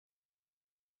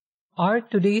Our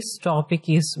today's topic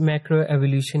is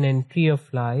macroevolution and tree of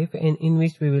life, and in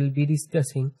which we will be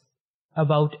discussing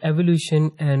about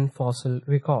evolution and fossil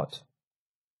record.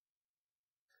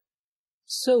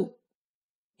 So,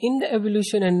 in the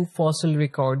evolution and fossil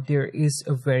record, there is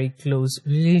a very close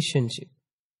relationship.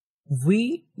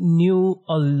 We knew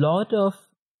a lot of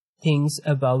things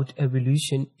about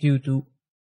evolution due to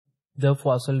the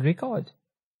fossil record.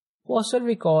 Fossil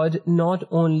record not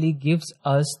only gives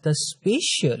us the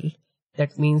spatial,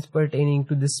 that means pertaining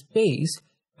to the space,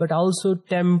 but also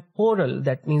temporal,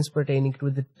 that means pertaining to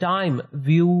the time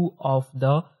view of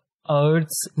the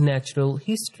Earth's natural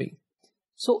history.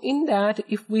 So in that,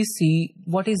 if we see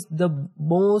what is the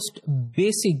most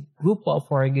basic group of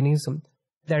organism,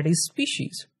 that is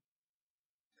species.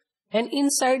 And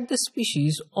inside the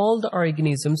species, all the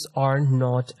organisms are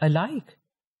not alike.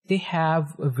 They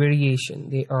have a variation.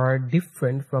 They are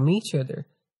different from each other,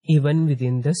 even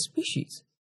within the species.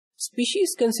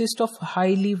 Species consist of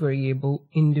highly variable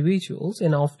individuals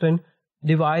and often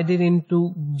divided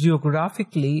into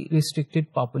geographically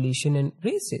restricted population and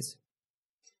races.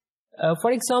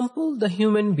 For example, the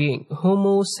human being,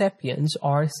 Homo sapiens,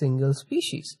 are single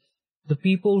species. The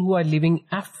people who are living in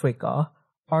Africa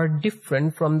are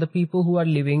different from the people who are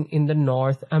living in the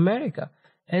North America.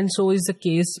 And so is the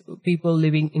case, people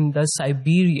living in the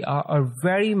Siberia are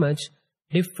very much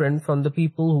different from the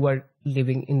people who are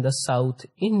living in the South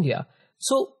India.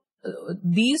 So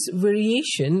these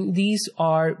variation, these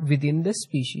are within the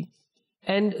species.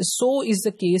 And so is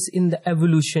the case in the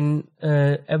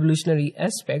evolutionary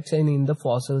aspects and in the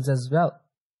fossils as well.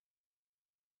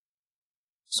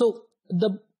 So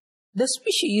the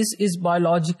species is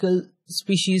biological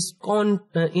species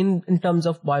in terms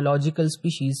of biological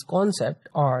species concept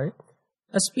are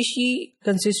a species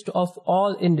consists of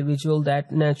all individuals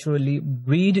that naturally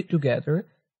breed together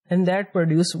and that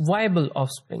produce viable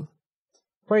offspring.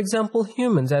 For example,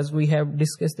 humans, as we have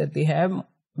discussed, that they have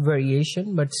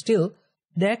variation, but still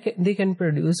they can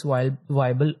produce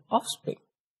viable offspring.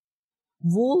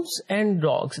 Wolves and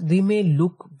dogs, they may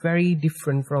look very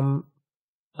different from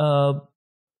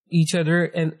each other,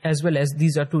 and as well as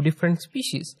these are two different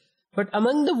species. But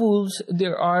among the wolves,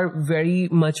 there are very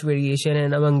much variation,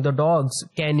 and among the dogs,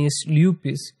 Canis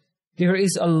lupus, there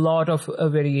is a lot of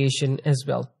variation as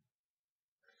well.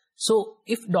 So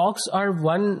if dogs are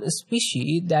one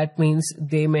species, that means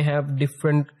they may have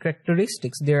different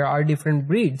characteristics. There are different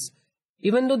breeds.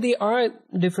 Even though they are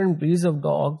different breeds of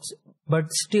dogs,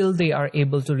 but still they are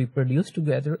able to reproduce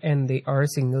together and they are a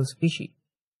single species.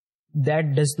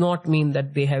 That does not mean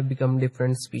that they have become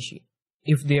different species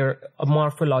if they are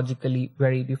morphologically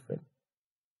very different.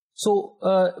 So,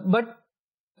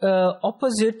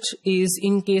 opposite is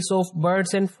in case of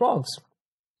birds and frogs.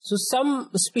 So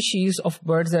some species of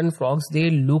birds and frogs,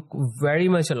 they look very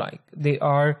much alike. They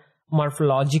are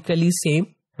morphologically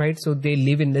same, right? So they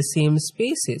live in the same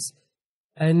spaces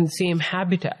and same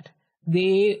habitat.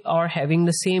 They are having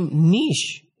the same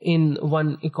niche in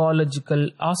one ecological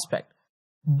aspect,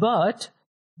 but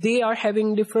they are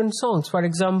having different songs. For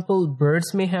example,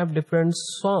 birds may have different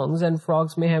songs and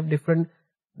frogs may have different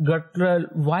guttural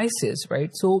voices, right?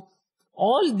 So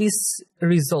all these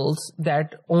results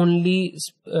that only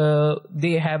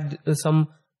they have some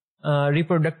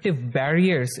reproductive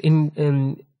barriers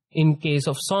in case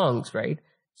of songs, right?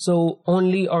 So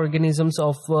only organisms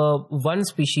of one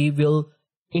species will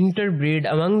interbreed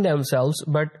among themselves,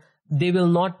 but they will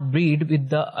not breed with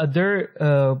the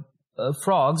other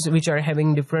frogs which are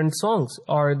having different songs,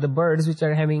 or the birds which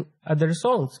are having other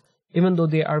songs, even though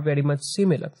they are very much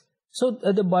similar. So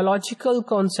the biological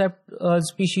concept,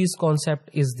 species concept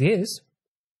is this.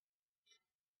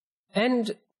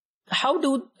 And how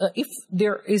do, if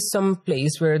there is some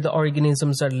place where the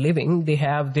organisms are living, they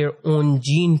have their own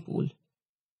gene pool.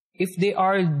 If they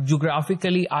are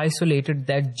geographically isolated,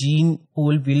 that gene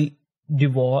pool will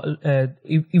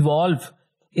evolve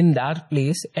in that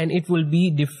place, and it will be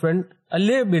different, a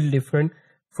little bit different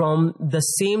from the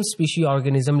same species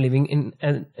organism living in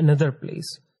another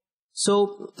place.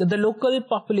 So the local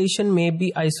population may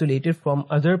be isolated from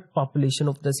other population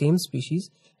of the same species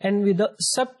and with a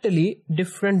subtly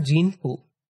different gene pool,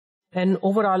 an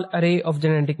overall array of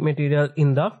genetic material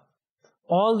in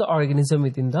all the organism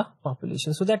within the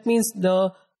population. So that means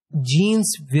the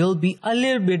genes will be a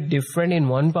little bit different in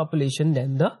one population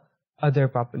than the other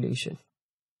population.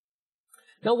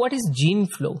 Now, what is gene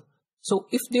flow? So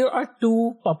if there are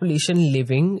two populations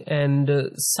living and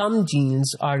some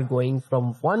genes are going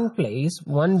from one place,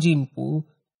 one gene pool,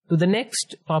 to the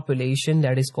next population,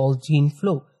 that is called gene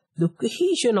flow. The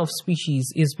cohesion of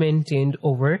species is maintained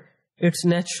over its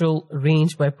natural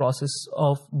range by process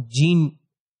of gene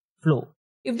flow.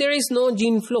 If there is no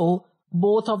gene flow,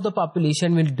 both of the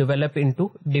population will develop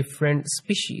into different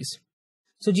species.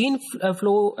 So gene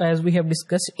flow, as we have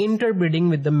discussed, interbreeding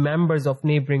with the members of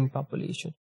neighboring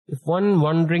population. If one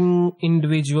wandering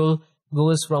individual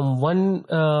goes from one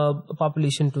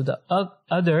population to the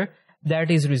other,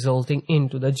 that is resulting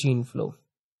into the gene flow.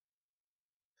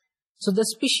 So the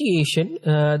speciation,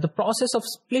 the process of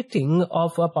splitting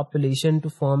of a population to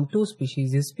form two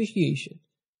species is speciation.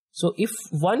 So if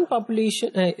one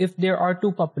population, if there are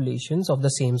two populations of the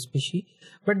same species,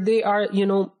 but they are,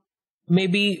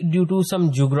 maybe due to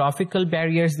some geographical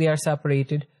barriers they are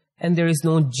separated and there is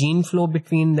no gene flow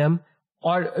between them,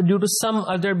 or due to some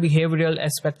other behavioral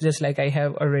aspect, just like I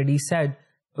have already said,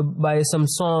 by some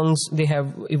songs, they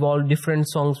have evolved different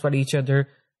songs for each other,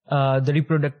 the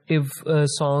reproductive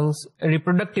songs,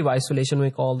 reproductive isolation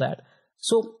we call that.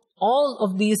 So all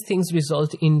of these things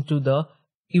result into the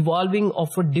evolving of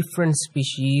a different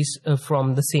species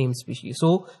from the same species.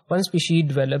 So one species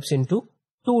develops into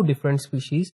two different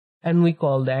species, and we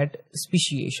call that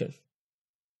speciation.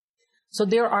 So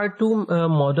there are two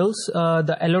models,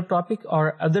 the allopatric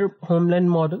or other homeland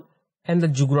model and the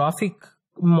geographic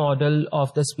model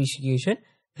of the speciation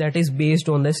that is based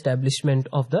on the establishment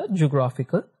of the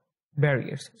geographical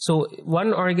barriers. So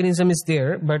one organism is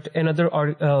there, but another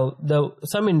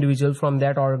some individual from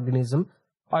that organism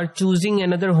are choosing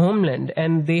another homeland,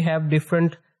 and they have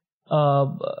different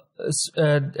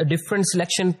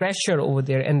selection pressure over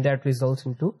there, and that results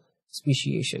into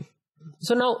speciation.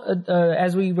 So now,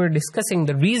 as we were discussing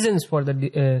the reasons for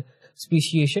the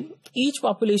speciation, each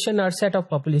population or set of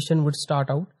population would start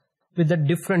out with a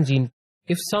different gene.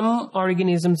 If some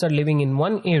organisms are living in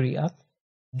one area,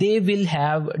 they will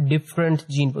have different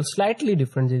gene pool, slightly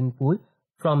different gene pool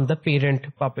from the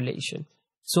parent population.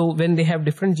 So when they have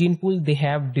different gene pool, they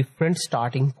have different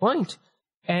starting point.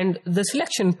 And the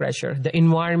selection pressure, the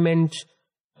environment,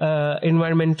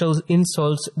 environmental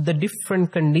insults, the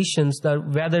different conditions, the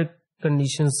weather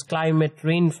conditions, climate,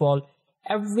 rainfall,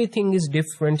 everything is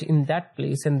different in that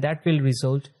place, and that will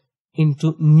result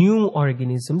into new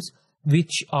organisms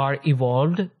which are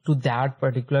evolved to that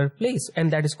particular place, and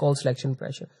that is called selection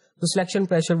pressure. So selection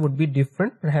pressure would be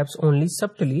different, perhaps only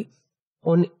subtly,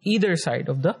 on either side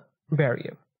of the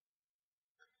barrier.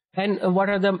 And what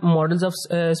are the models of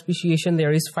speciation?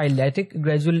 There is Phyletic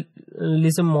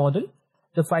Gradualism Model.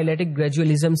 The Phyletic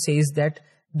Gradualism says that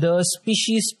the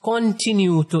species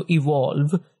continue to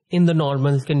evolve in the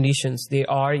normal conditions. They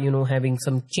are, having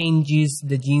some changes,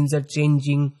 the genes are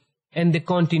changing, and they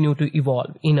continue to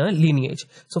evolve in a lineage.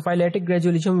 So Phyletic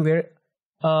Gradualism, where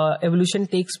evolution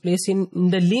takes place in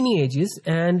the lineages,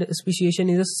 and speciation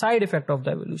is a side effect of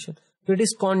the evolution. So it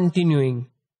is continuing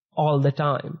all the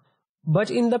time. But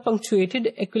in the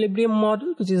punctuated equilibrium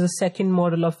model, which is a second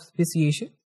model of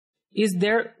speciation, is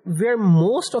there where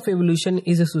most of evolution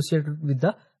is associated with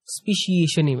the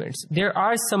speciation events. There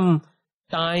are some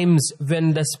times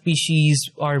when the species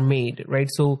are made, right?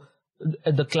 So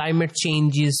the climate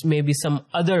changes, maybe some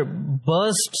other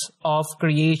bursts of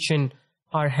creation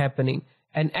are happening,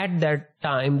 and at that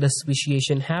time the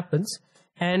speciation happens.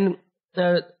 And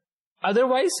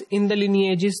otherwise in the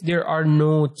lineages there are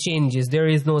no changes, there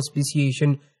is no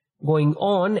speciation going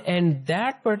on, and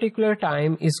that particular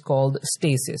time is called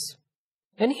stasis.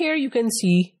 And here you can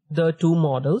see the two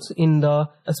models in the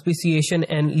speciation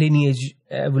and lineage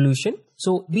evolution.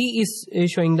 So B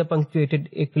is showing the punctuated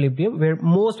equilibrium, where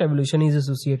most evolution is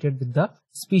associated with the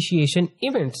speciation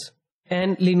events,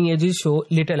 and lineages show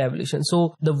little evolution.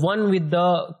 So the one with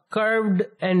the curved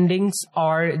endings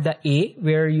are the A,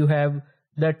 where you have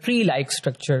the tree-like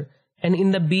structure, and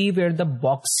in the B, where the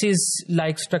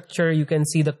boxes-like structure, you can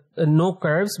see the no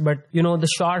curves, but the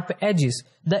sharp edges.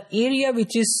 The area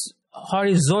which is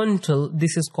horizontal,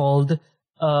 this is called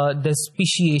the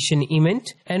speciation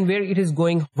event, and where it is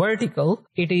going vertical,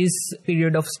 it is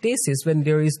period of stasis, when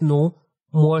there is no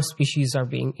more species are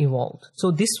being evolved. So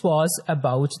this was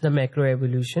about the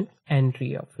macroevolution and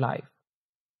tree of life.